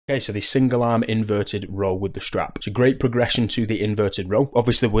Okay, so the single arm inverted row with the strap. It's a great progression to the inverted row.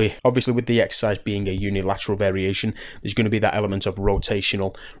 Obviously with the exercise being a unilateral variation, there's going to be that element of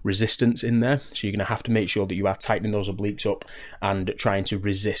rotational resistance in there. So you're going to have to make sure that you are tightening those obliques up and trying to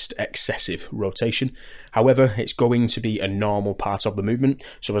resist excessive rotation. However, it's going to be a normal part of the movement.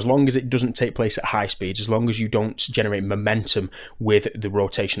 So as long as it doesn't take place at high speeds, as long as you don't generate momentum with the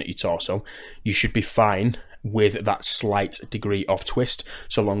rotation at your torso, you should be fine with that slight degree of twist,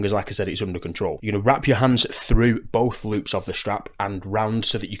 so long as, like I said, it's under control. You're going to wrap your hands through both loops of the strap and round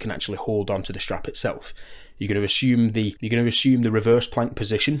so that you can actually hold on to the strap itself. You're going to assume the reverse plank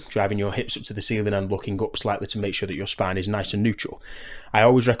position, driving your hips up to the ceiling and looking up slightly to make sure that your spine is nice and neutral. I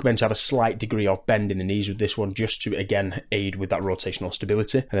always recommend to have a slight degree of bend in the knees with this one, just to, again, aid with that rotational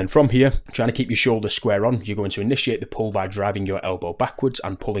stability. And then from here, trying to keep your shoulders square on, you're going to initiate the pull by driving your elbow backwards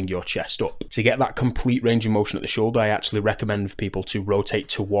and pulling your chest up. To get that complete range of motion at the shoulder, I actually recommend for people to rotate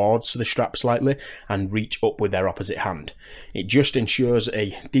towards the strap slightly and reach up with their opposite hand. It just ensures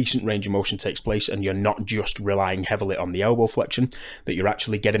a decent range of motion takes place, and you're not just relying heavily on the elbow flexion, that you're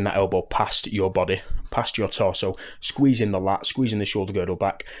actually getting that elbow past your body, past your torso, squeezing the lat, squeezing the shoulder girdle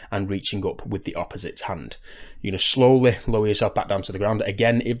back, and reaching up with the opposite hand. You're going to slowly lower yourself back down to the ground.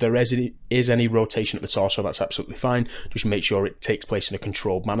 Again, if there is any rotation at the torso, that's absolutely fine. Just make sure it takes place in a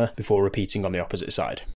controlled manner before repeating on the opposite side.